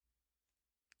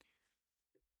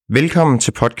Velkommen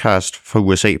til podcast fra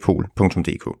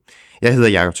usapol.dk. Jeg hedder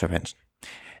Jakob Terp-Hansen.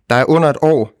 Der er under et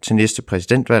år til næste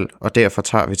præsidentvalg, og derfor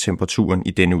tager vi temperaturen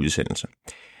i denne udsendelse.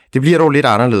 Det bliver dog lidt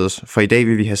anderledes, for i dag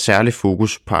vil vi have særlig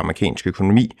fokus på amerikansk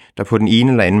økonomi, der på den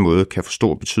ene eller anden måde kan få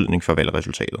stor betydning for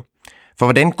valgresultatet. For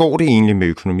hvordan går det egentlig med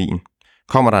økonomien?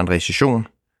 Kommer der en recession?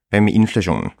 Hvad med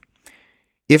inflationen?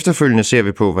 Efterfølgende ser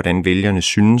vi på, hvordan vælgerne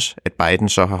synes, at Biden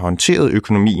så har håndteret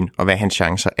økonomien, og hvad hans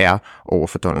chancer er over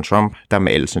for Donald Trump, der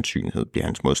med al sandsynlighed bliver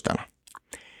hans modstander.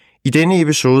 I denne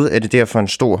episode er det derfor en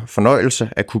stor fornøjelse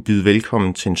at kunne byde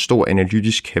velkommen til en stor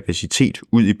analytisk kapacitet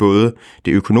ud i både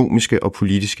det økonomiske og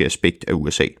politiske aspekt af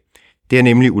USA. Det er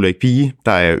nemlig Ulrik Bie,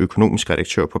 der er økonomisk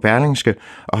redaktør på Berlingske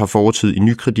og har fortid i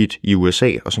Nykredit i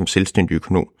USA og som selvstændig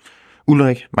økonom.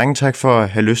 Ulrik, mange tak for at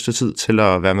have lyst og tid til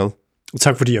at være med.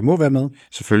 Tak fordi jeg må være med.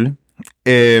 Selvfølgelig.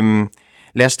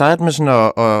 Lad os starte med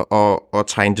sådan at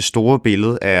tegne det store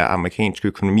billede af amerikansk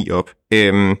økonomi op.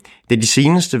 Da de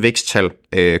seneste væksttal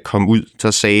kom ud,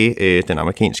 så sagde den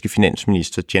amerikanske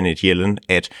finansminister Janet Yellen,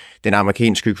 at den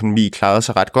amerikanske økonomi klarede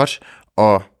sig ret godt,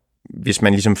 og hvis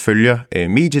man ligesom følger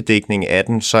mediedækningen af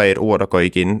den, så er et ord, der går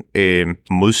igen,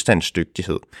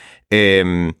 modstandsdygtighed.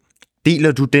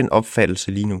 Deler du den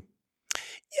opfattelse lige nu?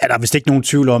 Ja, der er vist ikke nogen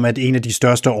tvivl om, at en af de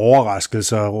største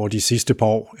overraskelser over de sidste par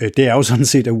år, det er jo sådan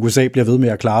set, at USA bliver ved med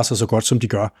at klare sig så godt, som de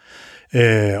gør.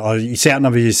 Og især når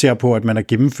vi ser på, at man har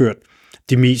gennemført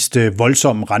de mest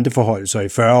voldsomme renteforhøjelser i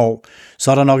 40 år,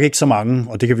 så er der nok ikke så mange,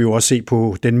 og det kan vi jo også se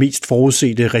på den mest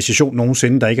forudsete recession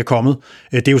nogensinde, der ikke er kommet.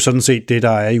 Det er jo sådan set det, der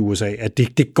er i USA, at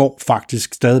det går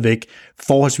faktisk stadigvæk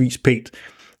forholdsvis pænt.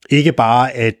 Ikke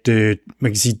bare, at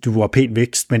man kan sige, at du har pæn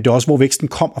vækst, men det er også, hvor væksten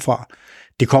kommer fra.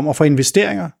 Det kommer fra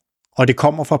investeringer, og det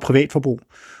kommer fra privatforbrug.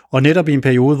 Og netop i en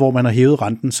periode, hvor man har hævet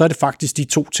renten, så er det faktisk de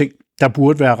to ting, der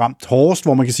burde være ramt hårdest,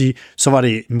 hvor man kan sige, så var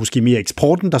det måske mere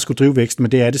eksporten, der skulle drive væksten,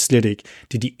 men det er det slet ikke.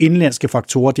 Det er de indlandske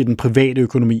faktorer, det er den private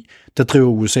økonomi, der driver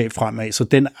USA fremad. Så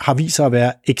den har vist sig at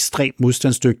være ekstremt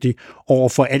modstandsdygtig over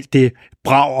for alt det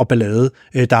brag og ballade,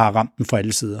 der har ramt den fra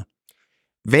alle sider.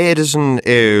 Hvad er det sådan,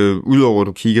 udover at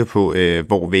du kigger på,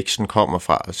 hvor væksten kommer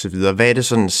fra og så videre, hvad er det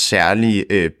sådan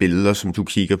særlige billeder, som du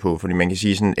kigger på? Fordi man kan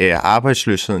sige sådan,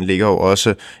 arbejdsløsheden ligger jo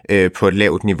også på et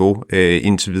lavt niveau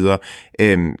indtil videre.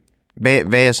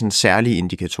 Hvad er sådan særlige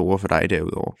indikatorer for dig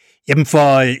derudover? Jamen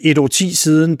for et årti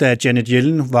siden, da Janet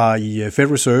Yellen var i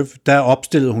Federal Reserve, der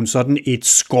opstillede hun sådan et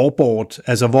scoreboard,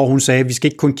 altså hvor hun sagde, at vi skal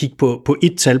ikke kun kigge på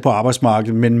ét tal på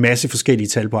arbejdsmarkedet, men en masse forskellige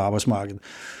tal på arbejdsmarkedet.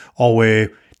 Og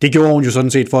det gjorde hun jo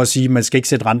sådan set for at sige, at man skal ikke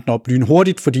sætte renten op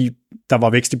lynhurtigt, fordi der var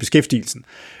vækst i beskæftigelsen.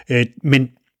 Men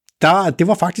det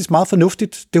var faktisk meget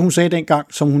fornuftigt, det hun sagde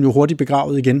dengang, som hun jo hurtigt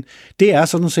begravede igen. Det er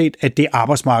sådan set, at det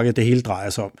arbejdsmarked, det hele drejer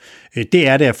sig om. Det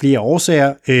er der af flere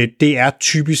årsager. Det er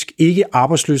typisk ikke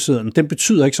arbejdsløsheden. Den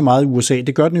betyder ikke så meget i USA.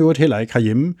 Det gør den jo heller ikke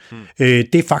herhjemme.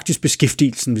 Det er faktisk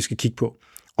beskæftigelsen, vi skal kigge på.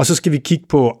 Og så skal vi kigge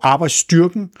på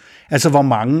arbejdsstyrken, altså hvor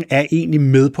mange er egentlig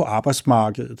med på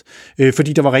arbejdsmarkedet.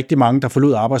 Fordi der var rigtig mange, der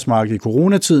forlod arbejdsmarkedet i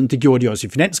coronatiden, det gjorde de også i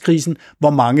finanskrisen, hvor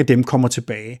mange af dem kommer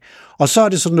tilbage. Og så er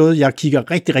det sådan noget, jeg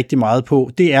kigger rigtig, rigtig meget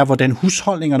på, det er, hvordan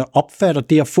husholdningerne opfatter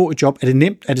det at få et job. Er det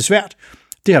nemt? Er det svært?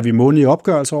 Det har vi månedlige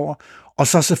opgørelser over. Og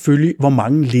så selvfølgelig, hvor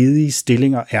mange ledige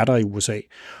stillinger er der i USA.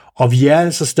 Og vi er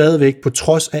altså stadigvæk, på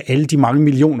trods af alle de mange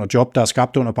millioner job, der er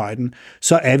skabt under Biden,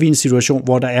 så er vi i en situation,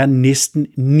 hvor der er næsten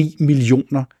 9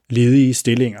 millioner ledige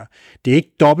stillinger. Det er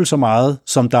ikke dobbelt så meget,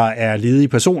 som der er ledige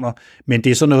personer, men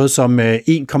det er så noget som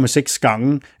 1,6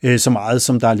 gange så meget,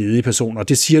 som der er ledige personer.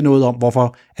 Det siger noget om,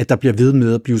 hvorfor at der bliver ved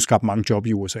med at blive skabt mange job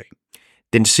i USA.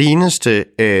 Den seneste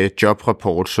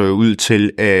jobrapport så ud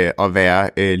til at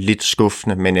være lidt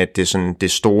skuffende, men at det sådan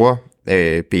det store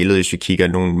billede, hvis vi kigger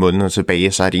nogle måneder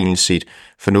tilbage, så har det egentlig set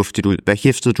fornuftigt ud. Hvad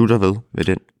hæftede du der ved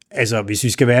den? Altså, hvis vi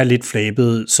skal være lidt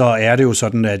flabede, så er det jo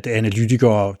sådan, at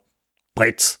analytikere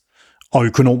bredt og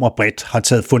økonomer bredt har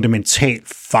taget fundamentalt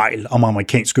fejl om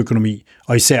amerikansk økonomi,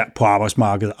 og især på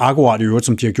arbejdsmarkedet, akkurat i øvrigt,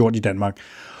 som de har gjort i Danmark.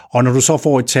 Og når du så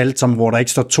får et tal, hvor der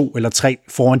ikke står 2 eller 3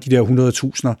 foran de der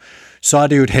 100.000, så er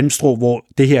det jo et halmstrå, hvor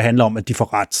det her handler om, at de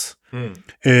får ret.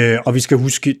 Og vi skal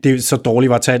huske, det så dårligt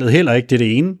var tallet heller ikke, det er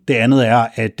det ene. Det andet er,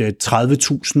 at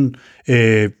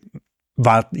 30.000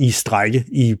 var i strejke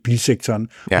i bilsektoren,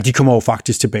 ja. Og de kommer jo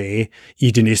faktisk tilbage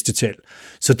i det næste tal.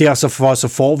 Så derfor så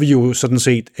får vi jo sådan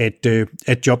set,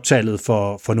 at jobtallet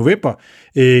for november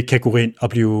kan gå ind og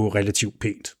blive relativt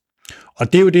pænt.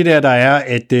 Og det er jo det der er,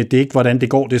 at det er ikke, hvordan det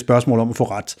går, det er et spørgsmål om at få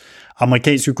ret.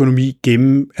 Amerikansk økonomi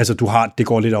det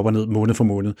går lidt op og ned måned for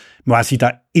måned. Men jeg sige, der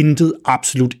er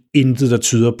absolut intet, der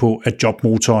tyder på, at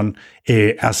jobmotoren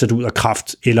er sat ud af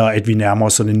kraft, eller at vi nærmer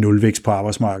os sådan en nulvækst på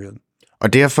arbejdsmarkedet.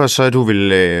 Og derfor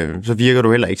så virker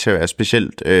du heller ikke til at være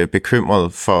specielt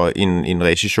bekymret for en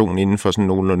recession inden for sådan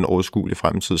nogenlunde overskuelig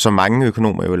fremtid, som mange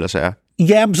økonomer jo ellers er.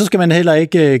 Ja, men så skal man heller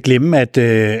ikke glemme, at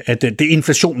det er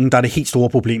inflationen, der er det helt store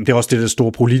problem. Det er også det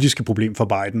store politiske problem for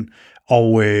Biden.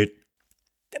 Og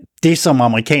det, som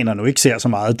amerikanerne jo ikke ser så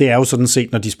meget, det er jo sådan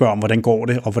set, når de spørger om, hvordan går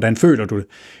det, og hvordan føler du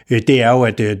det, det er jo,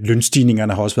 at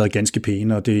lønstigningerne har også været ganske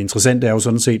pæne, og det interessante er jo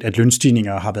sådan set, at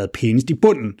lønstigninger har været pænest i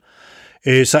bunden.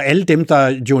 Så alle dem,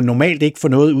 der jo normalt ikke får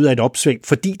noget ud af et opsving,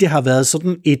 fordi det har været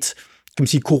sådan et, kan man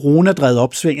sige, coronadrevet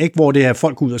opsving, ikke? Hvor det er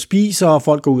folk går ud og spiser, og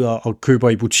folk går ud og køber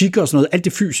i butikker og sådan noget, alt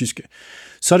det fysiske,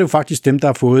 så er det jo faktisk dem, der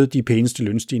har fået de pæneste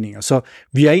lønstigninger. Så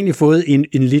vi har egentlig fået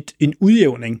en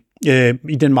udjævning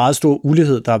i den meget store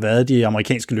ulighed, der har været i det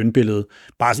amerikanske lønbillede,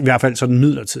 bare i hvert fald sådan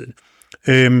midlertidigt.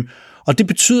 Og det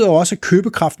betyder jo også, at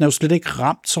købekraften er jo slet ikke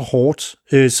ramt så hårdt,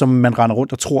 som man render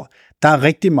rundt og tror. Der er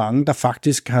rigtig mange, der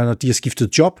faktisk, når de har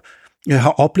skiftet job, har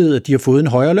oplevet, at de har fået en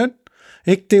højere løn.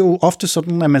 Ikke? Det er jo ofte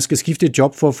sådan, at man skal skifte et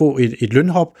job for at få et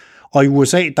lønhop, og i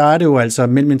USA, der er det jo altså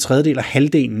mellem en tredjedel og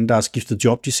halvdelen, der har skiftet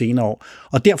job de senere år.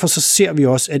 Og derfor så ser vi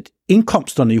også, at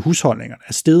indkomsterne i husholdningerne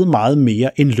er steget meget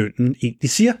mere, end lønnen egentlig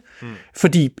siger.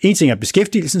 Fordi en ting er, at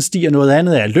beskæftigelsen stiger, noget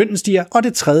andet er, at lønnen stiger, og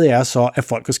det tredje er så, at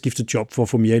folk har skiftet job for at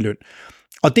få mere i løn.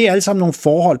 Og det er alle sammen nogle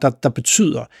forhold, der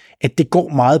betyder, at det går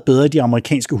meget bedre i de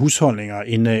amerikanske husholdninger,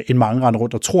 end mange render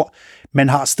rundt og tror. Man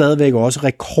har stadigvæk også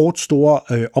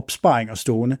rekordstore opsparinger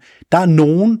stående. Der er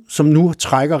nogen, som nu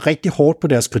trækker rigtig hårdt på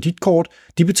deres kreditkort.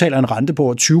 De betaler en rente på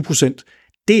over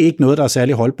 20%. Det er ikke noget, der er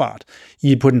særlig holdbart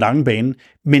på den lange bane.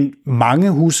 Men mange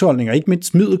husholdninger, ikke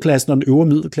mindst middelklassen og den øvre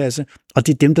middelklasse, og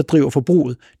det er dem, der driver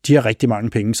forbruget, de har rigtig mange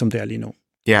penge, som det er lige nu.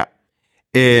 Ja.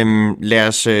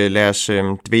 Lad os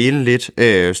dvæle lidt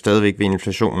stadigvæk ved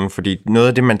inflationen, fordi noget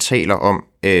af det, man taler om,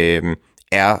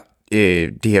 er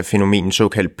det her fænomen,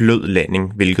 såkaldt blød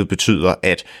landing, hvilket betyder,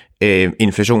 at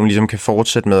inflationen ligesom kan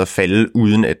fortsætte med at falde,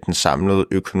 uden at den samlede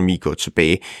økonomi går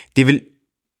tilbage. Det er vel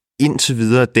indtil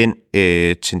videre den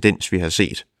tendens, vi har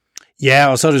set. Ja,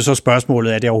 og så er det så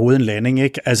spørgsmålet, er det overhovedet en landing,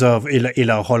 ikke? Altså,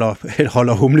 eller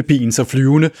holder humlebien så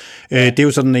flyvende? Det er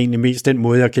jo sådan egentlig mest den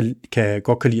måde, jeg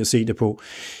godt kan lide at se det på.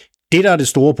 Det, der er det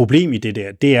store problem i det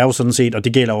der, det er jo sådan set, og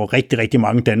det gælder jo rigtig, rigtig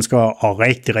mange danskere og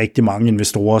rigtig, rigtig mange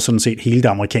investorer, sådan set hele det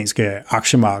amerikanske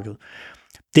aktiemarked.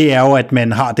 Det er jo, at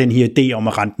man har den her idé om,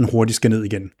 at renten hurtigt skal ned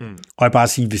igen. Og jeg bare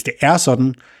sige, hvis det er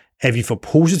sådan, at vi får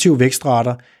positive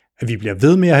vækstrater, at vi bliver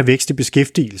ved med at have vækst i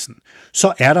beskæftigelsen,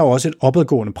 så er der også et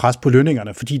opadgående pres på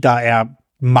lønningerne, fordi der er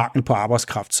mangel på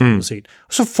arbejdskraft, sådan set.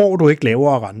 Og så får du ikke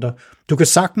lavere renter. Du kan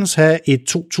sagtens have et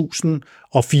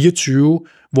 2024,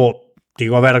 hvor det kan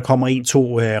godt være, der kommer 1-2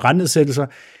 rentenedsættelser.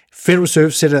 Federal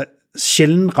Reserve sætter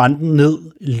sjældent renten ned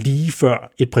lige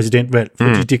før et præsidentvalg,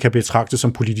 fordi det kan betragtes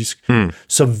som politisk.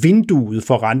 Så vinduet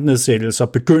for rentenedsættelser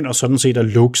begynder sådan set at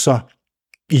lukke sig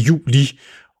i juli.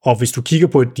 Og hvis du kigger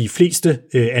på de fleste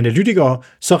analytikere,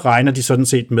 så regner de sådan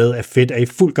set med, at Fed er i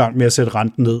fuld gang med at sætte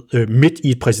renten ned midt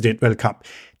i et præsidentvalgkamp.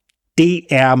 Det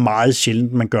er meget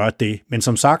sjældent, man gør det. Men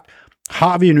som sagt,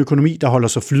 har vi en økonomi, der holder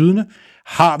sig flyvende,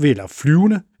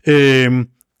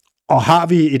 og har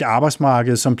vi et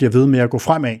arbejdsmarked, som bliver ved med at gå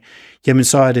fremad, jamen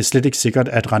så er det slet ikke sikkert,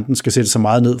 at renten skal sætte så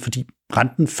meget ned, fordi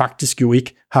renten faktisk jo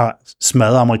ikke har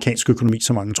smadret amerikansk økonomi,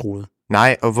 som mange troede.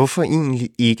 Nej, og hvorfor egentlig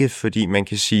ikke? Fordi man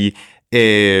kan sige,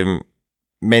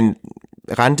 men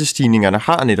rentestigningerne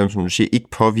har netop, som du siger, ikke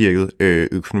påvirket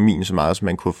økonomien så meget, som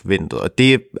man kunne forvente. Og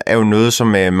det er jo noget, som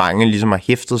mange ligesom har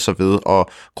hæftet sig ved og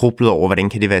grublet over, hvordan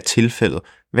kan det være tilfældet.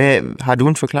 Har du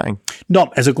en forklaring? Nå,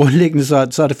 altså grundlæggende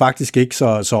så er det faktisk ikke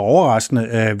så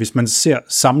overraskende, hvis man ser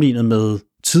sammenlignet med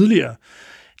tidligere.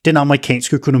 Den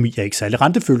amerikanske økonomi er ikke særlig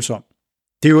rentefølsom.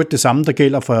 Det er jo det samme, der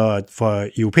gælder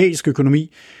for europæisk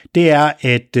økonomi. Det er,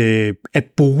 at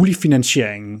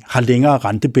boligfinansieringen har længere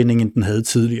rentebinding, end den havde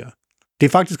tidligere. Det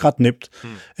er faktisk ret nemt.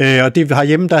 Og det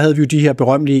herhjemme, der havde vi jo de her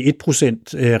berømmelige 1%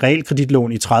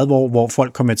 realkreditlån i 30 år, hvor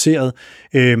folk konverterede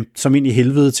som ind i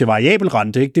helvede til variabel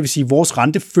rente. Ikke? Det vil sige, at vores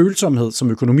rentefølsomhed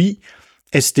som økonomi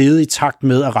er steget i takt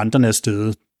med, at renterne er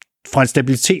steget. Fra en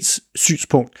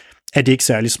stabilitetssynspunkt er det ikke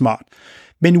særlig smart.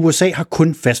 Men USA har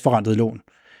kun fastforrentede lån.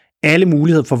 Alle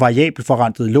muligheder for variabelt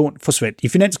forrentede lån forsvandt i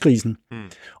finanskrisen.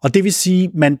 Og det vil sige, at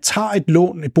man tager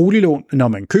et boliglån, når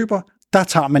man køber, der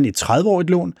tager man et 30-årigt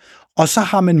lån, og så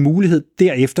har man mulighed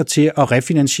derefter til at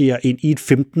refinansiere ind i et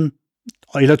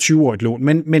 15- eller 20-årigt lån,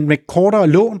 men med kortere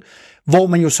lån, hvor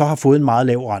man jo så har fået en meget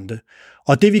lav rente.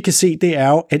 Og det vi kan se, det er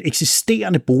jo, at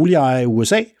eksisterende boligejere i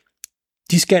USA,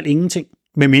 de skal ingenting,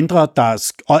 medmindre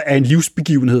der er en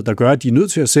livsbegivenhed, der gør, at de er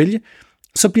nødt til at sælge,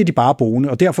 så bliver de bare boende,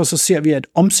 og derfor så ser vi, at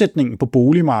omsætningen på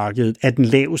boligmarkedet er den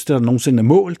laveste, der nogensinde er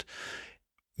målt,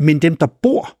 men dem, der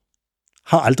bor,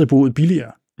 har aldrig boet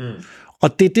billigere.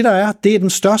 Og det er den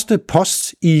største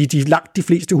post i langt de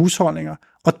fleste husholdninger,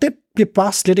 og den bliver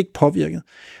bare slet ikke påvirket.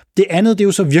 Det andet, det er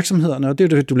jo så virksomhederne, og det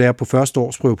er det, du lærer på første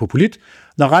årsprøve på polit.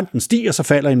 Når renten stiger, så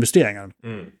falder investeringerne.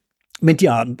 Men de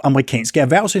amerikanske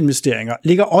erhvervsinvesteringer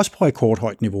ligger også på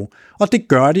rekordhøjt niveau, og det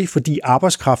gør de, fordi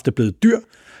arbejdskraft er blevet dyr.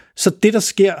 Så det, der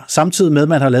sker samtidig med, at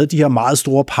man har lavet de her meget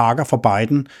store pakker fra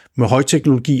Biden med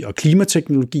højteknologi og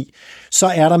klimateknologi, så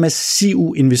er der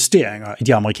massive investeringer i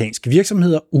de amerikanske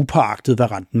virksomheder, upåagtet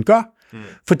hvad renten gør,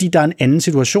 fordi der er en anden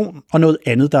situation og noget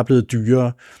andet, der er blevet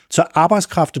dyrere. Så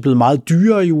arbejdskraft er blevet meget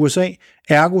dyrere i USA,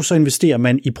 ergo så investerer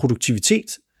man i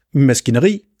produktivitet,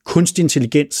 maskineri, kunstig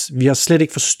intelligens. Vi har slet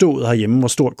ikke forstået herhjemme, hvor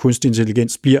stor kunstig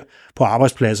intelligens bliver på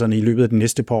arbejdspladserne i løbet af de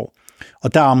næste par år.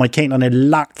 Og der er amerikanerne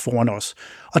langt foran os.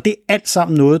 Og det er alt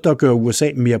sammen noget, der gør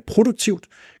USA mere produktivt,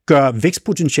 gør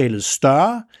vækstpotentialet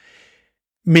større,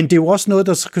 men det er jo også noget,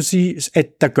 der kan sige, at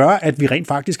der gør, at vi rent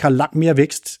faktisk har langt mere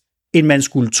vækst, end man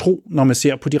skulle tro, når man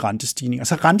ser på de rentestigninger.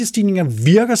 Så rentestigninger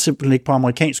virker simpelthen ikke på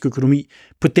amerikansk økonomi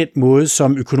på den måde,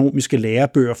 som økonomiske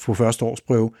lærebøger på første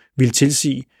årsprøve vil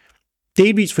tilsige.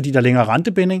 Delvis fordi der er længere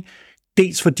rentebinding,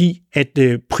 dels fordi, at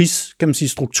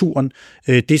strukturen,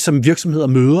 det som virksomheder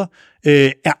møder,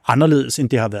 er anderledes, end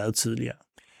det har været tidligere.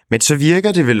 Men så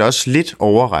virker det vel også lidt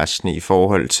overraskende i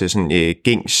forhold til sådan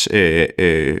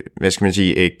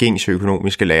gængs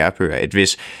økonomiske lærebøger, at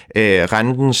hvis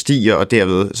renten stiger, og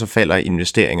derved så falder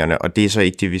investeringerne, og det er så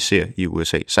ikke det, vi ser i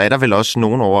USA, så er der vel også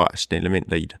nogle overraskende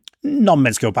elementer i det? Nå,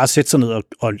 man skal jo bare sætte sig ned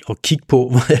og kigge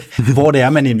på, hvor det er,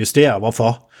 man investerer, og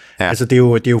hvorfor. Ja. Altså, det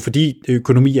er jo fordi,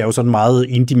 økonomi er jo sådan meget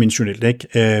indimensionelt, ikke?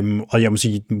 Og jeg må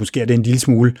sige, måske er det en lille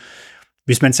smule.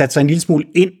 Hvis man satte sig en lille smule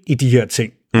ind i de her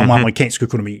ting om amerikansk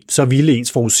økonomi, så ville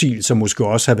ens forudsigelser måske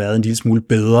også have været en lille smule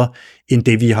bedre, end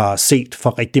det vi har set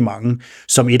for rigtig mange,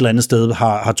 som et eller andet sted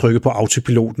har trykket på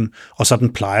autopiloten, og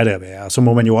sådan plejer det at være. Så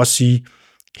må man jo også sige,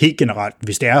 helt generelt,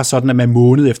 hvis det er sådan, at man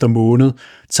måned efter måned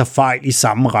tager fejl i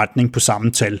samme retning på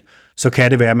samme tal, så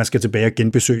kan det være, at man skal tilbage og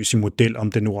genbesøge sin model,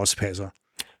 om det nu også passer.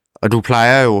 Og du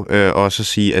plejer jo også at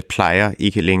sige, at plejer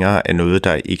ikke længere er noget,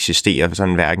 der eksisterer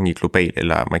sådan hverken i global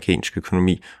eller amerikansk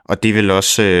økonomi. Og det er vel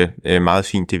også meget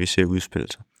fint, det vi ser udspille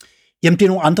sig. Jamen, det er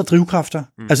nogle andre drivkræfter.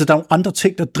 Altså, der er nogle andre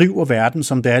ting, der driver verden,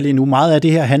 som det er lige nu. Meget af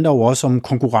det her handler jo også om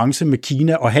konkurrence med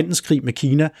Kina og handelskrig med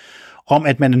Kina, om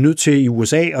at man er nødt til i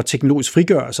USA at teknologisk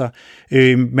frigøre sig.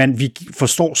 Men vi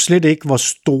forstår slet ikke,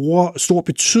 hvor stor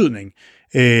betydning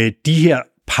de her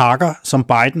pakker, som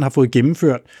Biden har fået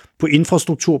gennemført på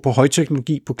infrastruktur, på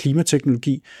højteknologi, på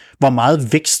klimateknologi, hvor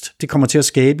meget vækst det kommer til at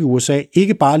skabe i USA,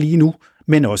 ikke bare lige nu,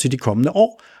 men også i de kommende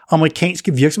år.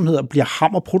 Amerikanske virksomheder bliver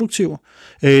hammerproduktive.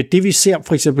 Det vi ser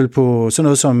for eksempel på sådan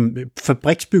noget som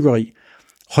fabriksbyggeri,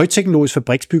 højteknologisk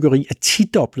fabriksbyggeri er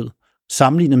 10-doblet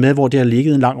sammenlignet med, hvor det har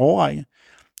ligget en lang årrække.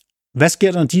 Hvad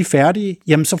sker der, når de er færdige?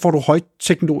 Jamen, så får du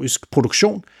højteknologisk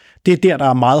produktion. Det er der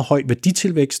er meget høj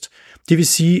værditilvækst. Det vil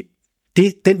sige,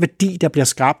 den værdi, der bliver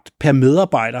skabt per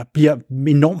medarbejder, bliver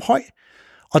enormt høj.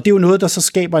 Og det er jo noget, der så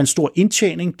skaber en stor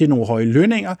indtjening. Det er nogle høje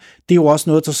lønninger. Det er jo også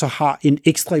noget, der så har en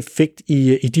ekstra effekt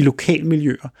i de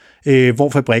lokalmiljøer, hvor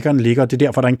fabrikkerne ligger. Det er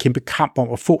derfor, der er en kæmpe kamp om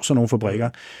at få sådan nogle fabrikker.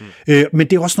 Men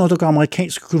det er også noget, der gør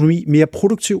amerikansk økonomi mere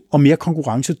produktiv og mere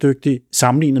konkurrencedygtig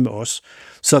sammenlignet med os.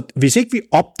 Så hvis ikke vi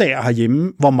opdager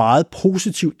herhjemme, hvor meget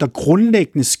positivt der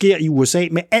grundlæggende sker i USA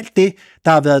med alt det,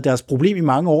 der har været deres problem i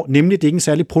mange år, nemlig det ikke er en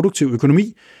særlig produktiv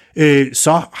økonomi,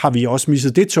 så har vi også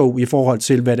misset det tog i forhold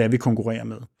til, hvad det er, vi konkurrerer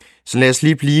med. Så lad os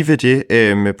lige blive ved det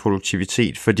med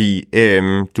produktivitet, fordi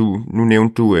nu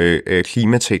nævnte du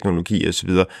klimateknologi og så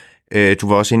videre. Du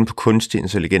var også inde på kunstig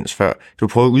intelligens før. Du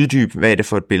prøver at uddybe, hvad er det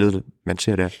for et billede, man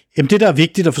ser der? Jamen det, der er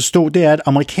vigtigt at forstå, det er, at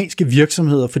amerikanske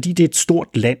virksomheder, fordi det er et stort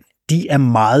land, de er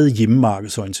meget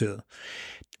hjemmemarkedsorienteret.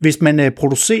 Hvis man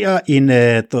producerer en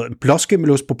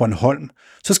blåskimmelost på Bornholm,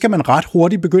 så skal man ret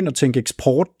hurtigt begynde at tænke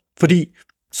eksport, fordi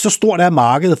så stort er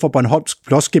markedet for Bornholms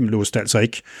blåskimmelost altså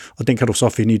ikke, og den kan du så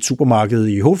finde i et supermarked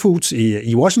i Whole Foods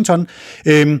i Washington.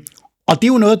 Og det er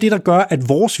jo noget af det, der gør, at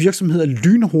vores virksomheder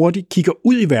lynhurtigt kigger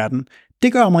ud i verden.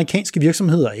 Det gør amerikanske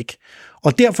virksomheder ikke.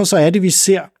 Og derfor så er det, vi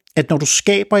ser, at når du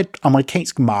skaber et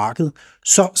amerikansk marked,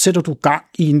 så sætter du gang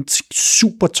i en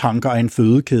supertanker af en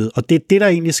fødekæde. Og det er det, der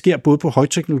egentlig sker både på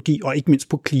højteknologi og ikke mindst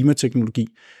på klimateknologi.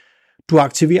 Du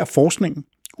aktiverer forskningen,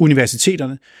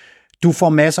 universiteterne, du får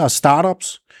masser af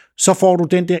startups, så får du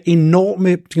den der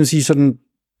enorme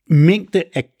mængde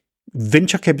af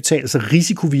venturekapital, altså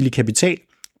risikovillig kapital.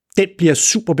 Den bliver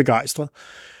super begejstret.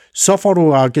 så får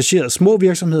du engageret små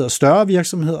virksomheder, større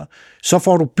virksomheder, så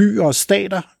får du byer og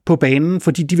stater på banen,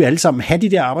 fordi de vil alle sammen have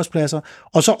de der arbejdspladser,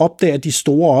 og så opdager de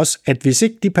store også, at hvis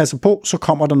ikke de passer på, så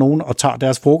kommer der nogen og tager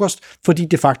deres frokost, fordi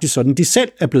det er faktisk sådan, de selv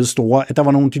er blevet store, at der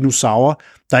var nogle dinosaurer,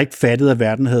 der ikke fattede, at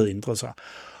verden havde ændret sig.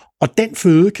 Og den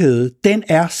fødekæde, den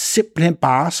er simpelthen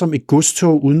bare som et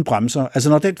godstog uden bremser. Altså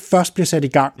når den først bliver sat i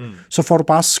gang, så får du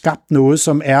bare skabt noget,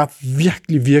 som er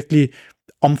virkelig, virkelig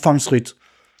omfangsrigt.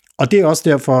 Og det er også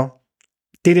derfor,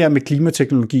 det der med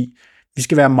klimateknologi, vi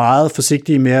skal være meget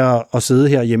forsigtige med at sidde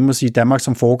herhjemme og sige Danmark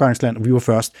som foregangsland, og vi var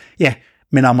først. Ja,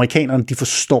 men amerikanerne, de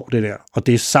forstår det der, og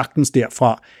det er sagtens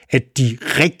derfra, at de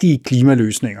rigtige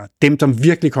klimaløsninger, dem som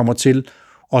virkelig kommer til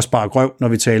at spare grøv, når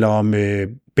vi taler om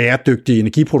bæredygtig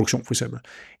energiproduktion for eksempel,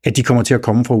 at de kommer til at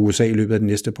komme fra USA i løbet af det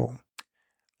næste par år.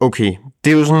 Okay,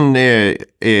 det er jo sådan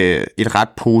et ret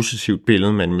positivt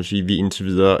billede, man må sige, vi indtil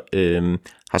videre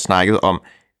har snakket om.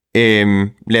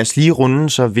 Lad os lige runde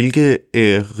så, hvilke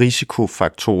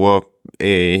risikofaktorer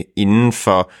inden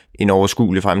for en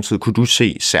overskuelig fremtid kunne du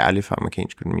se særligt for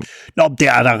amerikansk økonomi? Nå,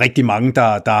 der er der rigtig mange,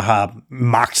 der har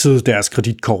makset deres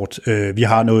kreditkort. Vi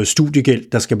har noget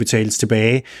studiegæld, der skal betales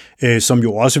tilbage, som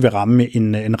jo også vil ramme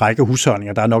en række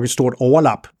husholdninger. Der er nok et stort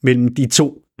overlap mellem de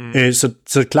to.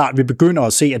 Så klart, vi begynder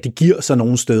at se, at det giver sig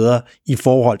nogle steder i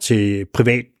forhold til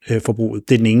privatforbruget.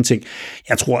 Det er den ene ting.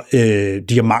 Jeg tror,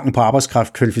 de har mangel på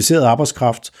arbejdskraft, kvalificeret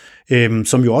arbejdskraft,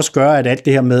 som jo også gør, at alt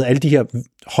det her med alle de her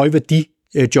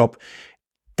højværdijob,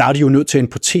 der er de jo nødt til at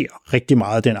importere rigtig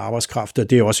meget af den arbejdskraft, og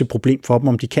det er også et problem for dem,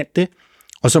 om de kan det.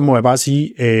 Og så må jeg bare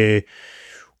sige,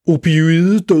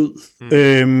 opioidedød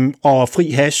og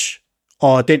fri hash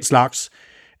og den slags.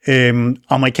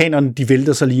 Amerikanerne, de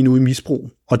vælter sig lige nu i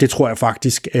misbrug, og det tror jeg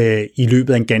faktisk i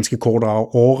løbet af en ganske kort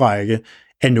årrække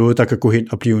er noget, der kan gå hen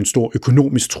og blive en stor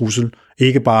økonomisk trussel.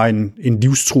 Ikke bare en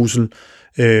livstrussel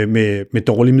med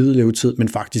dårlig middellevetid, men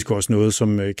faktisk også noget,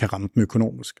 som kan ramme dem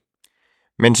økonomisk.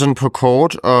 Men sådan på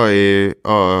kort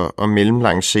og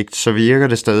mellemlang sigt, så virker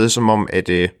det stadig som om, at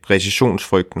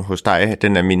recessionsfrygten hos dig,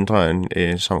 den er mindre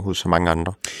end som hos så mange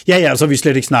andre. Ja, så vi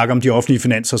slet ikke snakker om de offentlige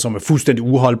finanser, som er fuldstændig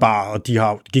uholdbare, og de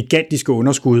har gigantiske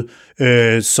underskud,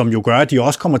 som jo gør, at de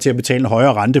også kommer til at betale en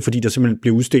højere rente, fordi der simpelthen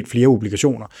bliver udstedt flere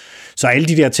obligationer. Så alle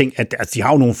de der ting, at de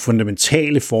har jo nogle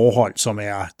fundamentale forhold, som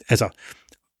er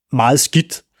meget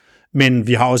skidt, men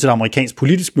vi har også et amerikansk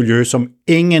politisk miljø, som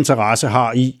ingen interesse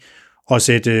har i at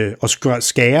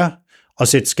skære og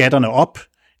sætte skatterne op,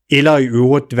 eller i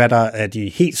øvrigt, hvad der er de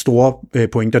helt store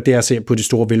pointer, det er at se på de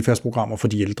store velfærdsprogrammer for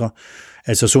de ældre.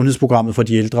 Altså sundhedsprogrammet for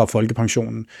de ældre og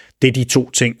folkepensionen. Det er de to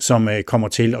ting, som kommer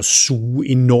til at suge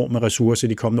enorme ressourcer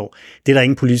de kommende år. Det er der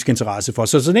ingen politisk interesse for.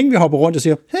 Så længe vi hopper rundt og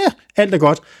siger, alt er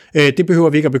godt, det behøver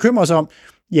vi ikke at bekymre os om.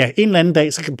 Ja, en eller anden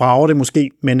dag, så brager det måske,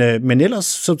 men ellers,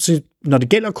 så, når det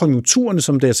gælder konjunkturerne,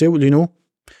 som det ser ud lige nu,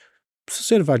 så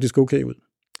ser det faktisk okay ud.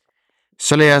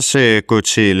 Så lad os gå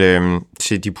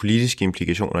til de politiske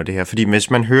implikationer af det her, fordi hvis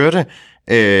man hørte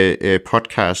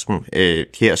podcasten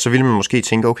her, så ville man måske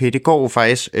tænke, okay, det går jo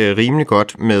faktisk rimelig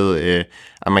godt med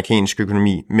amerikansk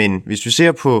økonomi, men hvis vi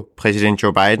ser på præsident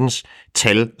Joe Bidens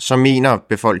tal, så mener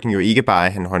befolkningen jo ikke bare,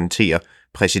 at han håndterer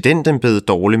præsidentembedet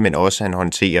dårligt, men også, at han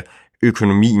håndterer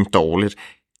økonomien dårligt.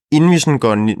 Inden vi sådan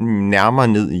går nærmere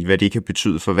ned i, hvad det kan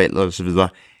betyde for valget osv.,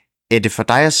 er det for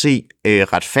dig at se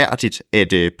retfærdigt,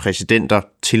 at præsidenter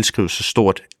tilskriver så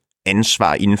stort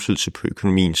ansvar og indflydelse på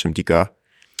økonomien, som de gør?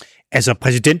 Altså,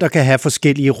 præsidenter kan have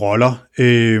forskellige roller,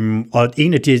 og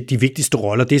en af de vigtigste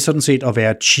roller, det er sådan set at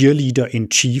være cheerleader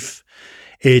in chief.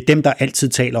 Dem, der altid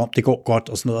taler om, det går godt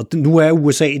og sådan noget. Og nu er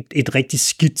USA et rigtig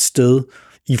skidt sted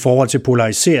i forhold til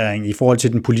polarisering, i forhold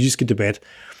til den politiske debat.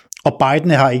 Og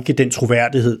Biden har ikke den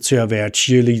troværdighed til at være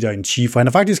cheerleader in chief, og han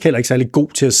er faktisk heller ikke særlig god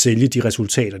til at sælge de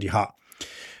resultater, de har.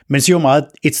 Man siger jo meget,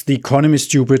 it's the economy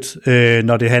stupid,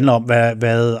 når det handler om,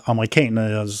 hvad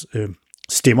amerikanerne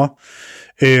stemmer.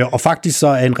 Og faktisk så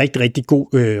er en rigtig, rigtig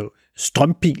god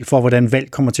strømpil for, hvordan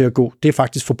valg kommer til at gå, det er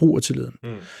faktisk forbrugertilliden.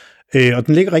 Og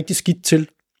den ligger rigtig skidt til.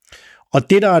 Og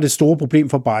det, der er det store problem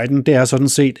for Biden, det er sådan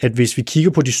set, at hvis vi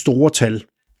kigger på de store tal,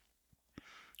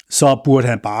 så burde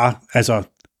han bare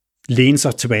læne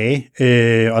sig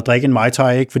tilbage og drikke en Mai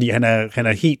Tai, ikke? Fordi han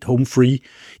er helt home free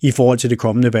i forhold til det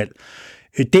kommende valg.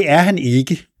 Det er han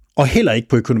ikke, og heller ikke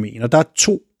på økonomien. Og der er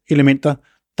to elementer,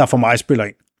 der for mig spiller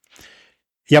ind.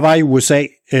 Jeg var i USA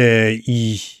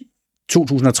i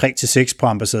 2003-2006 på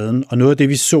ambassaden, og noget af det,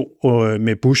 vi så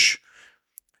med Bush,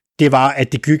 det var,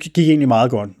 at det gik egentlig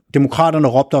meget godt. Demokraterne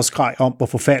råbte og skreg om, hvor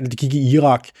forfærdeligt det gik i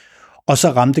Irak, og så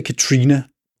ramte Katrina,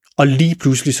 og lige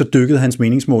pludselig så dykkede hans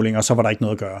meningsmålinger, og så var der ikke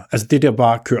noget at gøre. Altså det der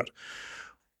bare kørt.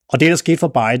 Og det, der skete for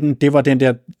Biden, det var den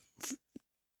der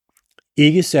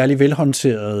ikke særlig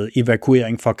velhåndteret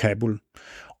evakuering fra Kabul.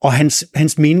 Og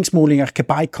hans meningsmålinger kan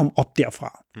bare ikke komme op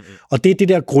derfra. Mm-hmm. Og det er det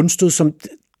der grundstød, som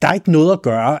der er ikke noget at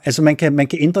gøre. Altså man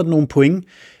kan ændre nogle point,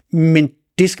 men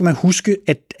det skal man huske,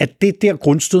 at det der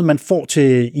grundstød, man får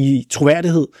i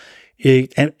troværdighed,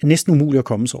 er næsten umuligt at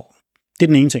komme sig over. Det er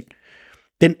den ene ting.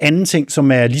 Den anden ting,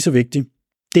 som er lige så vigtig,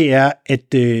 det er,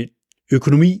 at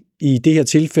økonomi i det her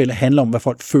tilfælde handler om, hvad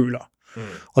folk føler. Mm.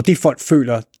 Og det folk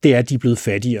føler, det er, at de er blevet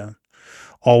fattigere.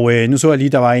 Og nu så jeg lige,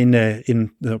 der var en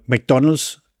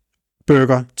McDonald's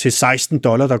burger til $16,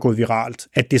 der er gået viralt.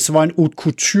 At det så var en haute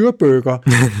couture burger,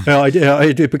 og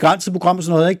et begrænset program og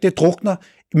sådan noget, ikke? Det drukner,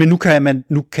 men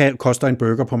nu koster en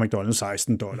burger på McDonald's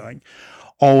 $16, ikke?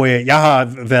 Og jeg har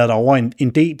været derovre en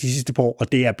del de sidste par år,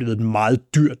 og det er blevet et meget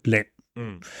dyrt land.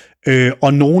 Mm.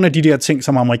 Og nogle af de der ting,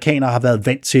 som amerikanere har været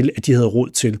vant til, at de havde råd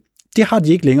til, det har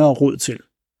de ikke længere råd til.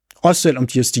 Også selvom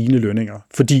de har stigende lønninger,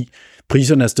 fordi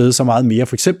priserne er steget så meget mere,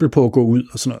 for eksempel på at gå ud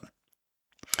og sådan noget.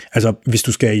 Altså, hvis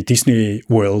du skal i Disney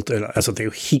World, det er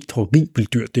jo helt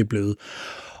horribelt dyrt, det er blevet.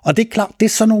 Og det er klart, det er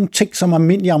sådan nogle ting, som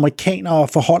almindelige amerikanere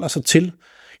forholder sig til.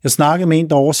 Jeg snakkede med en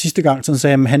derovre sidste gang, som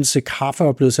sagde, at hans kaffe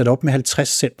var blevet sat op med 50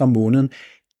 cent om måneden.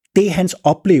 Det er hans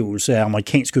oplevelse af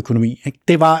amerikansk økonomi. Ikke?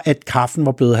 Det var, at kaffen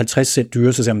var blevet 50 cent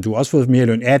dyrere, så sagde man, du har også fået mere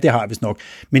løn. Ja, det har jeg vist nok.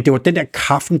 Men det var den der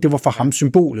kaffen, det var for ham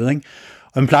symbolet. Ikke?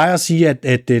 Og man plejer at sige,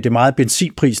 at det er meget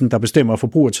benzinprisen, der bestemmer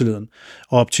forbrugertilliden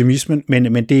og optimismen,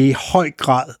 men det er i høj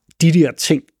grad de der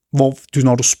ting, hvor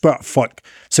når du spørger folk,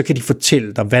 så kan de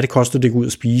fortælle dig, hvad det koster det at gå ud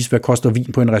og spise, hvad koster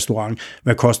vin på en restaurant,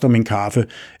 hvad koster min kaffe,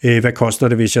 hvad koster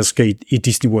det, hvis jeg skal i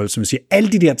Disney World, som jeg siger. Alle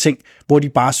de der ting, hvor de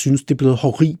bare synes, det er blevet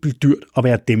horribelt dyrt at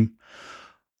være dem.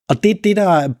 Og det er det, der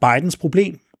er Bidens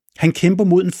problem. Han kæmper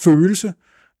mod en følelse,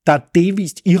 der er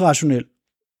delvist irrationel,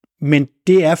 men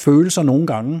det er følelser nogle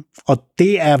gange, og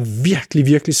det er virkelig,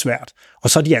 virkelig svært. Og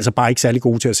så er de altså bare ikke særlig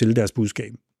gode til at sælge deres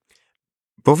budskab.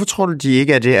 Hvorfor tror du, de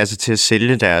ikke er det, altså til at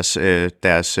sælge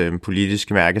deres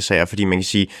politiske mærkesager? Fordi man kan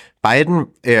sige, Biden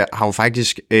har jo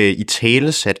faktisk i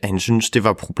tale sat, at han synes, det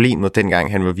var problemet,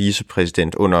 dengang han var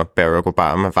vicepræsident under Barack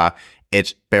Obama, var,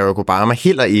 at Barack Obama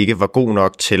heller ikke var god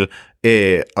nok til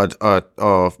at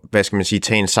hvad skal man sige,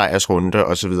 tage en sejrsrunde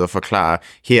og så videre, forklare,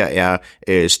 her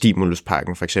er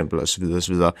stimuluspakken for eksempel og så videre og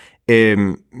så videre.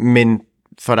 Men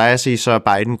for dig at se, så er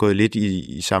Biden gået lidt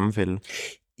i samme fælde.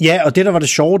 Ja, og det, der var det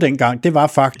sjove dengang, det var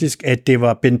faktisk, at det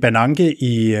var Ben Bernanke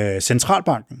i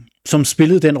Centralbanken, som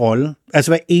spillede den rolle.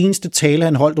 Altså hver eneste tale,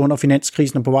 han holdt under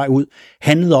finanskrisen og på vej ud,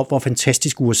 handlede om, hvor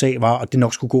fantastisk USA var, og det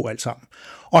nok skulle gå alt sammen.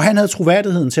 Og han havde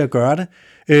troværdigheden til at gøre det.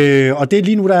 Og det er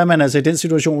lige nu, der er man altså i den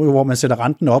situation, hvor man sætter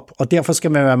renten op, og derfor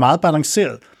skal man være meget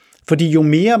balanceret. Fordi jo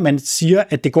mere man siger,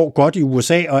 at det går godt i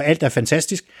USA, og alt er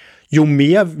fantastisk, jo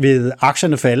mere vil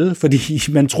aktierne falde, fordi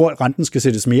man tror, at renten skal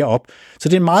sættes mere op. Så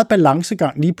det er en meget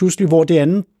balancegang lige pludselig, hvor det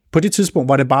andet, på det tidspunkt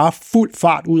var det bare fuld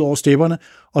fart ud over stepperne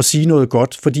og sige noget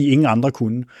godt, fordi ingen andre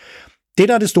kunne. Det,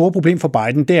 der er det store problem for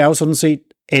Biden, det er jo sådan set,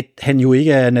 at han jo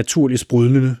ikke er naturligt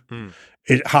sprudlende.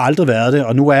 Har aldrig været det,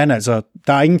 og nu er han altså,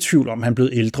 der er ingen tvivl om, at han er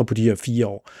blevet ældre på de her 4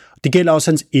 år. Det gælder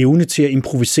også hans evne til at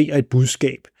improvisere et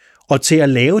budskab, og til at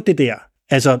lave det der.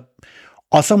 Altså,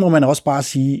 og så må man også bare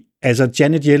sige, altså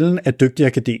Janet Yellen er dygtig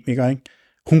akademiker, ikke?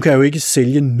 Hun kan jo ikke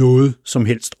sælge noget som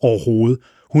helst overhovedet.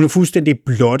 Hun er fuldstændig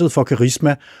blottet for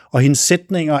karisma, og hendes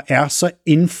sætninger er så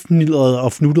indfnidrede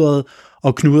og fnudrede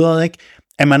og knudrede, ikke?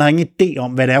 At man har ingen idé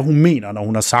om, hvad det er, hun mener, når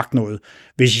hun har sagt noget.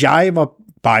 Hvis jeg var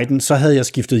Biden, så havde jeg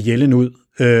skiftet Yellen ud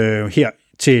her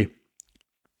til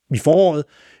i foråret.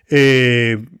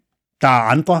 Der er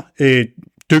andre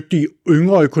dygtige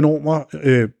yngre økonomer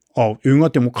og yngre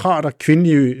demokrater,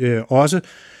 kvindelige også,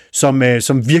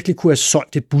 som virkelig kunne have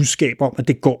solgt et budskab om, at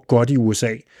det går godt i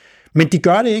USA. Men de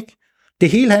gør det ikke. Det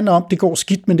hele handler om, at det går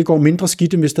skidt, men det går mindre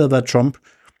skidt, end hvis det havde været Trump.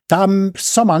 Der er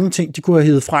så mange ting, de kunne have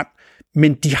hevet frem,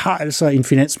 men de har altså en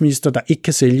finansminister, der ikke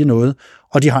kan sælge noget,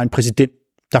 og de har en præsident,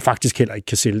 der faktisk heller ikke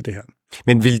kan sælge det her.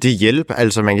 Men vil det hjælpe?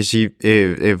 Altså man kan sige,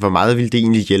 hvor meget vil det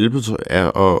egentlig hjælpe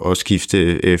at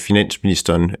skifte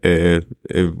finansministeren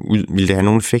ud? Vil det have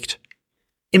nogen effekt?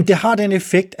 Jamen, det har den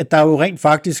effekt, at der jo rent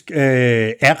faktisk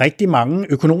er rigtig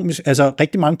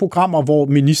mange programmer, hvor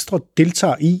ministre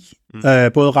deltager i,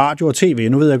 både radio og tv.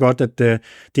 Nu ved jeg godt, at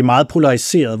det er meget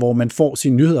polariseret, hvor man får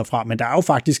sine nyheder fra, men der er jo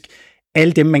faktisk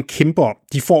alle dem, man kæmper om,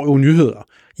 de får jo nyheder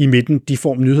i midten, de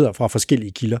får nyheder fra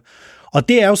forskellige kilder. Og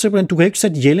det er jo simpelthen, du kan ikke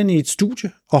sætte Yellen i et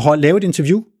studie og lave et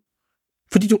interview,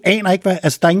 fordi du aner ikke, der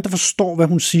er ingen, der forstår, hvad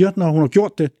hun siger, når hun har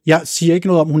gjort det. Jeg siger ikke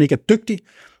noget om, hun ikke er dygtig,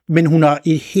 men hun har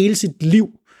i hele sit liv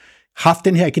haft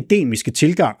den her akademiske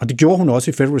tilgang, og det gjorde hun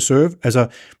også i Federal Reserve. Altså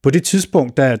på det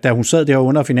tidspunkt, da hun sad der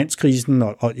under finanskrisen,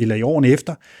 eller i årene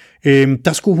efter,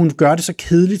 der skulle hun gøre det så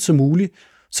kedeligt som muligt,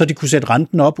 så de kunne sætte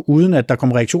renten op, uden at der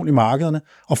kom reaktion i markederne.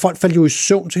 Og folk faldt jo i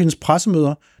søvn til hendes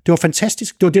pressemøder. Det var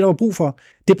fantastisk. Det var det, der var brug for.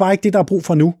 Det er bare ikke det, der er brug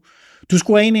for nu. Du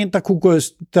skulle have en,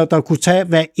 der kunne tage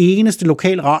hver eneste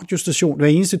lokal radiostation, hver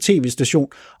eneste tv-station,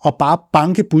 og bare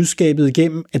banke budskabet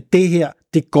igennem, at det her,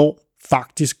 det går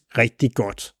faktisk rigtig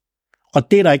godt.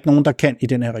 Og det er der ikke nogen, der kan i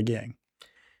den her regering.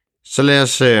 Så lad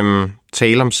os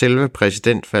tale om selve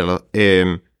præsidentvalget.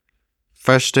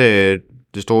 Først det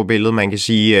store billede, man kan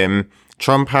sige,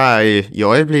 Trump har i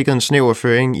øjeblikket en snæver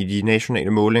føring i de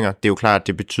nationale målinger. Det er jo klart, at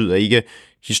det betyder ikke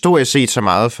historisk set så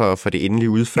meget for det endelige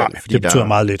udfald. Nej, det betyder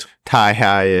meget lidt. Der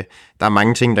er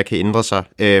mange ting, der kan ændre sig.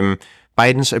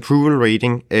 Bidens approval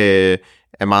rating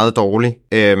er meget dårlig.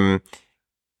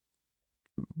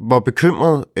 Hvor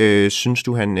bekymret synes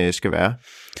du, han skal være?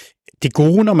 Det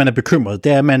gode, når man er bekymret,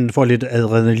 det er, at man får lidt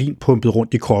adrenalin pumpet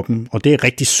rundt i kroppen, og det er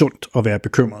rigtig sundt at være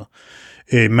bekymret.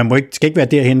 Man skal ikke være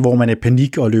derhen, hvor man er i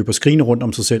panik og løber skrigende rundt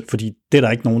om sig selv, fordi det er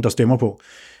der ikke nogen, der stemmer på.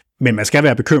 Men man skal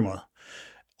være bekymret.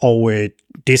 Og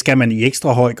det skal man i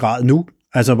ekstra høj grad nu.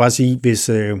 Altså bare sige, hvis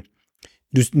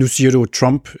nu siger du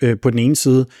Trump på den ene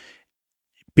side,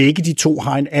 begge de to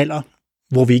har en alder,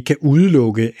 hvor vi ikke kan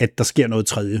udelukke, at der sker noget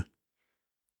tredje.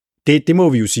 Det må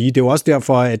vi jo sige. Det er jo også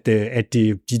derfor, at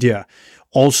de der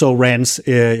also rants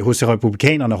hos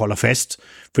republikanerne holder fast.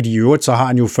 Fordi i øvrigt så har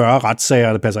han jo 40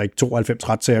 retssager, der passer ikke 92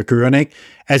 retssager kørende, ikke?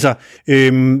 Altså,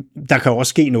 der kan jo også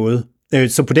ske noget.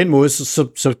 Så på den måde,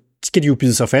 så skal de jo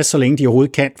bide sig fast, så længe de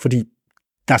overhovedet kan, fordi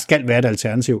der skal være et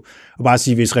alternativ. Og bare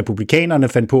sige, hvis republikanerne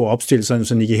fandt på at opstille sådan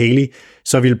som Nikki Haley,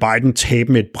 så ville Biden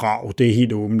tabe med et brag. Det er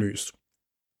helt åbenlyst.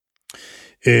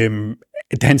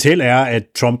 Hans held er, at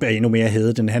Trump er endnu mere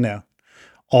hadet, end han er.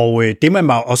 Og det, man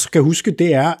også skal huske,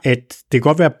 det er, at det kan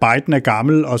godt være, at Biden er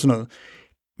gammel og sådan noget,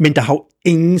 men der har jo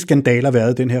ingen skandaler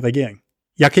været i den her regering.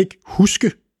 Jeg kan ikke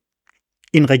huske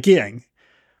en regering,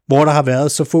 hvor der har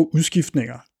været så få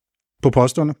udskiftninger på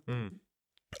posterne,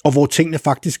 og hvor tingene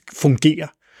faktisk fungerer.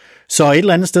 Så et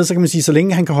eller andet sted, så kan man sige, så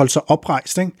længe han kan holde sig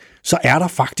oprejst, ikke, så er der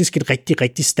faktisk et rigtig,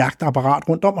 rigtig stærkt apparat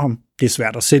rundt om ham. Det er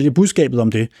svært at sælge budskabet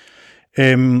om det.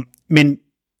 Men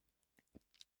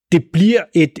det bliver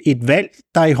et valg,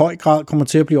 der i høj grad kommer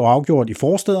til at blive afgjort i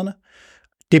forstæderne.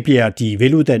 Det bliver de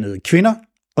veluddannede kvinder,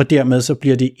 og dermed så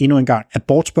bliver det endnu en gang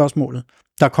abortspørgsmålet,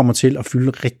 der kommer til at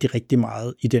fylde rigtig, rigtig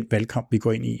meget i den valgkamp, vi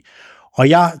går ind i. Og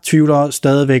jeg tvivler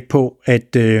stadigvæk på,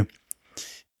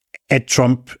 at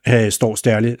Trump står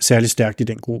særlig stærkt i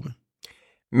den gruppe.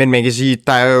 Men man kan sige,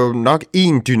 der er jo nok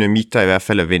en dynamik, der i hvert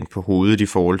fald er vendt på hovedet i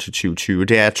forhold til 2020.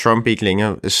 Det er, at Trump ikke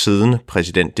længere er siddende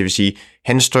præsident. Det vil sige,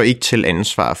 han står ikke til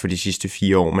ansvar for de sidste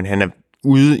 4 år, men han er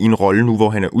ude i en rolle nu, hvor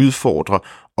han er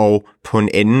udfordrer, og på en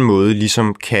anden måde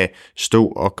ligesom kan stå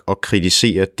og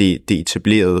kritisere det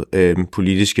etablerede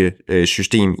politiske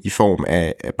system i form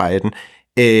af Biden.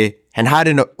 Han har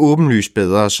det åbenlyst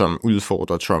bedre som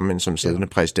udfordrer Trump end som siddende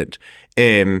præsident.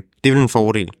 Det er vel en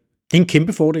fordel? Det er en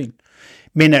kæmpe fordel.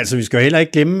 Men altså, vi skal jo heller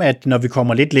ikke glemme, at når vi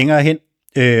kommer lidt længere hen,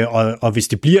 og hvis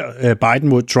det bliver Biden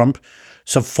mod Trump,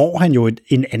 så får han jo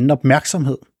en anden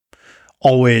opmærksomhed.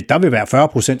 Og der vil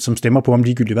være 40%, som stemmer på ham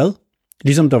ligegyldigt hvad.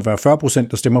 Ligesom der vil være 40%,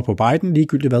 der stemmer på Biden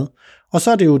ligegyldigt hvad. Og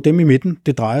så er det jo dem i midten,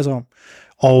 det drejer sig om.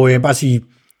 Og bare sige,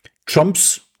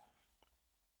 Trumps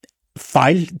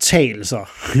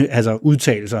fejltagelser, altså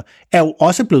udtalelser, er jo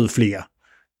også blevet flere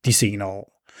de senere år.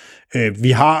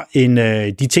 Vi har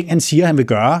de ting, han siger, han vil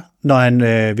gøre,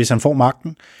 hvis han får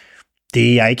magten. Det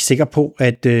er jeg ikke sikker på,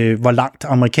 at hvor langt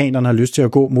amerikanerne har lyst til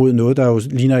at gå mod noget, der jo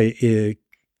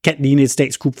kan ligne et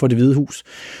statskup for Det Hvide Hus.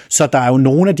 Så der er jo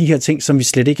nogle af de her ting, som vi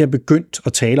slet ikke er begyndt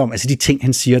at tale om. Altså de ting,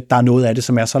 han siger, der er noget af det,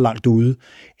 som er så langt ude,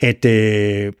 at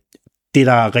det er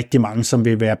der rigtig mange, som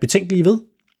vil være betænkelige ved.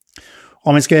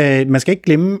 Og man skal ikke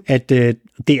glemme, at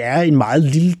det er en meget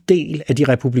lille del af de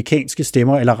republikanske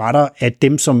stemmer, eller rettere af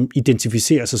dem, som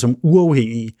identificerer sig som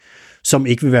uafhængige, som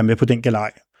ikke vil være med på den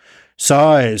galej.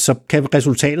 Så kan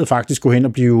resultatet faktisk gå hen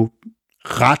og blive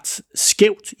ret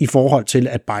skævt i forhold til,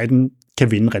 at Biden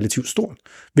kan vinde relativt stort.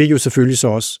 Hvilket jo selvfølgelig så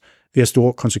også vil have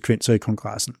store konsekvenser i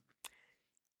kongressen.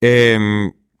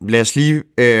 Lad os lige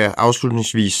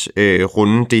afslutningsvis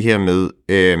runde det her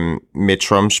med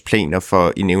Trumps planer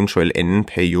for en eventuel anden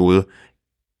periode.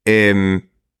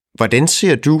 Hvordan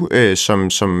ser du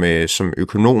som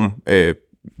økonom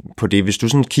på det, hvis du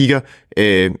sådan kigger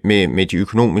med de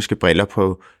økonomiske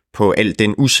briller på al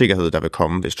den usikkerhed, der vil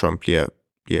komme, hvis Trump bliver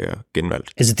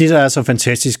genvalgt? Altså det, der er så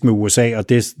fantastisk med USA, og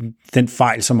den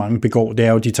fejl, som mange begår, det er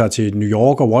jo, at de tager til New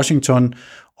York og Washington,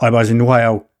 og jeg bare siger, nu har jeg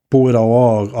jo boet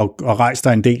derovre og rejst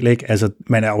der en del, ikke? Altså,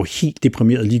 man er jo helt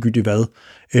deprimeret ligegyldigt hvad,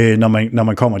 når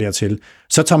man kommer dertil.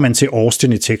 Så tager man til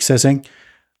Austin i Texas, ikke?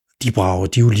 De er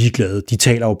jo ligeglade. De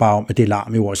taler jo bare om, at det er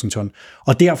larm i Washington.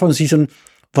 Og derfor at sige sådan,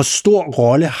 hvor stor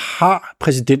rolle har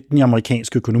præsidenten i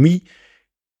amerikansk økonomi?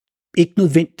 Ikke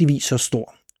nødvendigvis så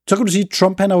stor. Så kan du sige, at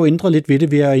Trump han har jo ændret lidt ved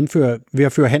det ved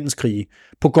at føre handelskrige.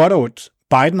 På godt og ondt.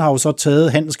 Biden har jo så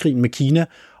taget handelskrigen med Kina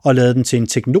og lavet den til en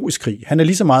teknologisk krig. Han er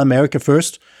lige så meget America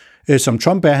First, som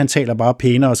Trump er. Han taler bare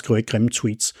pænere og skriver ikke grimme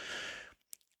tweets.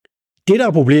 Det, der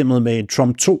er problemet med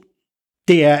Trump 2,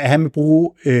 det er, at han vil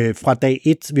bruge fra dag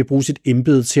 1 vil bruge sit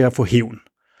embede til at få hævn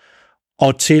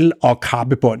og til at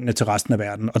kappe båndene til resten af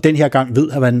verden. Og den her gang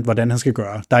ved han, hvordan han skal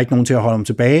gøre. Der er ikke nogen til at holde ham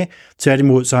tilbage.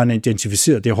 Tværtimod så har han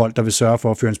identificeret det hold, der vil sørge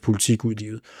for at føre hans politik ud i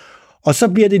livet. Og så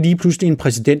bliver det lige pludselig en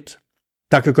præsident,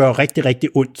 der kan gøre rigtig, rigtig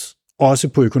ondt, også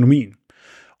på økonomien.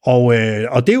 Og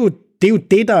det er jo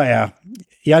det, der er...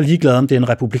 Jeg er ligeglad, om det er en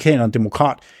republikaner og en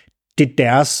demokrat. Det er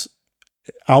deres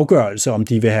afgørelse, om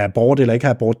de vil have abort eller ikke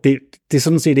have abort. Det er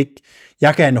sådan set ikke...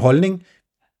 Jeg kan have en holdning,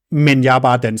 men jeg er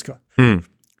bare dansker.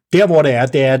 Der, hvor det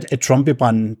er, at Trump vil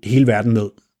brænde hele verden ned.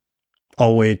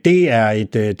 Og det er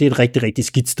et rigtig, rigtig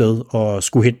skidt sted at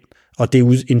skulle hen. Og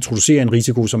det introducerer en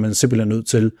risiko, som man simpelthen er nødt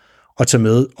til at tage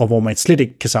med, og hvor man slet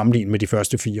ikke kan sammenligne med de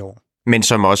første 4 år. Men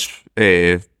som også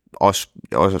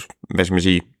hvad skal man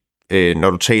sige, når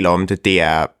du taler om det, det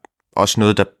er også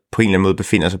noget, der på en eller anden måde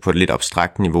befinder sig på et lidt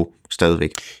abstrakt niveau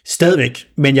stadigvæk. Stadigvæk,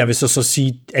 men jeg vil så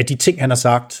sige, at de ting, han har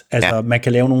sagt, altså man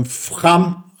kan lave nogle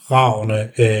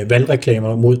fremragende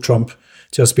valgreklamer mod Trump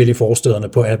til at spille i forstæderne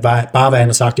på, at bare hvad han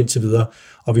har sagt indtil videre,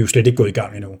 og vi er jo slet ikke gået i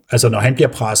gang endnu. Altså når han bliver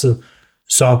presset,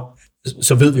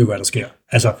 så ved vi jo, hvad der sker.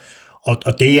 Altså,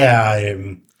 og det er...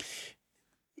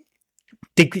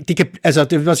 Det kan, altså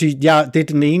det vil sige, det er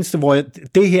den eneste, hvor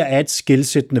det her er et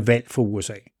skelsættende valg for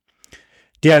USA.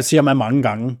 Det siger man mange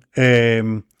gange.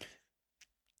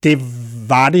 Det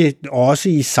var det også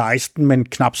i 16, men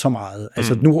knap så meget.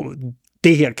 Altså nu,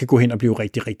 det her kan gå hen og blive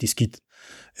rigtig, rigtig skidt.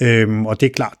 Og det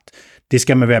er klart, det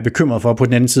skal man være bekymret for. På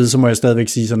den anden side, så må jeg stadigvæk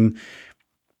sige sådan,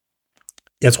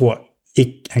 jeg tror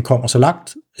ikke, han kommer så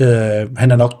langt.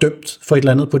 Han er nok dømt for et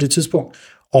eller andet på det tidspunkt.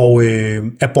 Og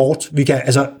abort,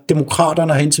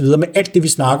 demokraterne har indtil videre med alt det, vi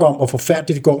snakker om, og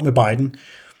forfærdeligt det går med Biden.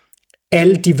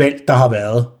 Alle de valg, der har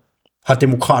været, har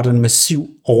demokraterne massivt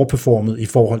overperformet i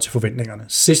forhold til forventningerne.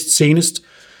 Senest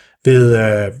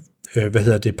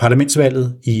ved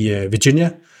parlamentsvalget i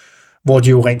Virginia, hvor de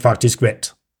jo rent faktisk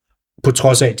vandt, på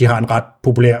trods af, at de har en ret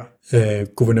populær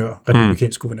guvernør,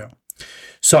 republikansk guvernør.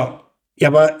 Så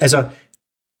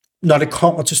når det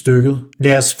kommer til stykket,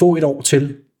 lad os få et år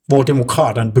til, hvor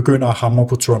demokraterne begynder at hamre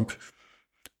på Trump.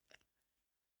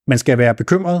 Man skal være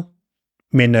bekymret,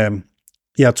 men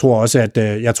jeg tror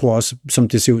også, som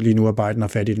det ser ud lige nu, at Biden har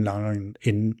fat i den lange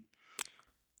ende.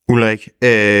 Ulrik,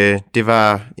 det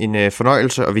var en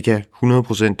fornøjelse, og vi kan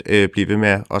 100% blive ved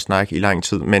med at snakke i lang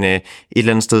tid, men et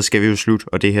eller andet sted skal vi jo slutte,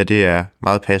 og det her, det er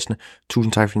meget passende.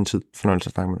 Tusind tak for din tid. Fornøjelse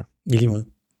at snakke med dig. I lige måde.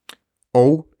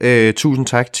 Og tusind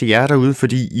tak til jer derude,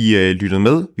 fordi I lyttede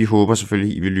med. Vi håber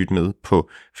selvfølgelig, I vil lytte med på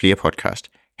flere podcast.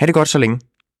 Ha' det godt så længe.